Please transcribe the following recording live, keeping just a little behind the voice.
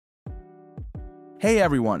Hey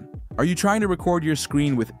everyone! Are you trying to record your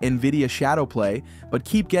screen with NVIDIA ShadowPlay, but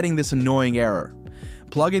keep getting this annoying error?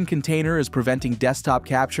 Plugin container is preventing desktop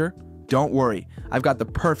capture? Don't worry, I've got the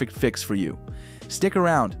perfect fix for you. Stick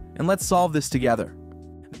around, and let's solve this together.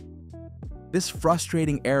 This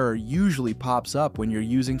frustrating error usually pops up when you're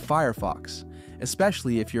using Firefox,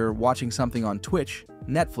 especially if you're watching something on Twitch,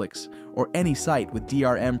 Netflix, or any site with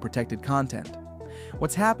DRM-protected content.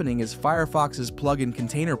 What's happening is Firefox's plugin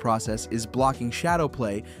container process is blocking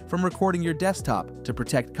ShadowPlay from recording your desktop to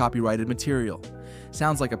protect copyrighted material.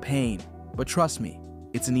 Sounds like a pain, but trust me,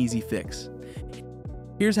 it's an easy fix.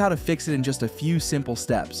 Here's how to fix it in just a few simple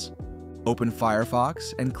steps. Open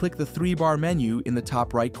Firefox and click the 3-bar menu in the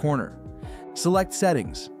top right corner. Select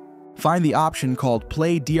Settings. Find the option called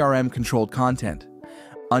Play DRM-controlled content.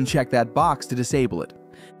 Uncheck that box to disable it.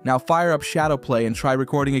 Now fire up ShadowPlay and try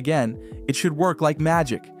recording again. It should work like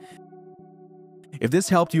magic. If this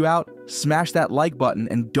helped you out, smash that like button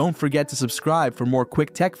and don't forget to subscribe for more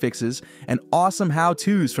quick tech fixes and awesome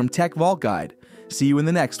how-tos from Tech Vault Guide. See you in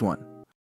the next one.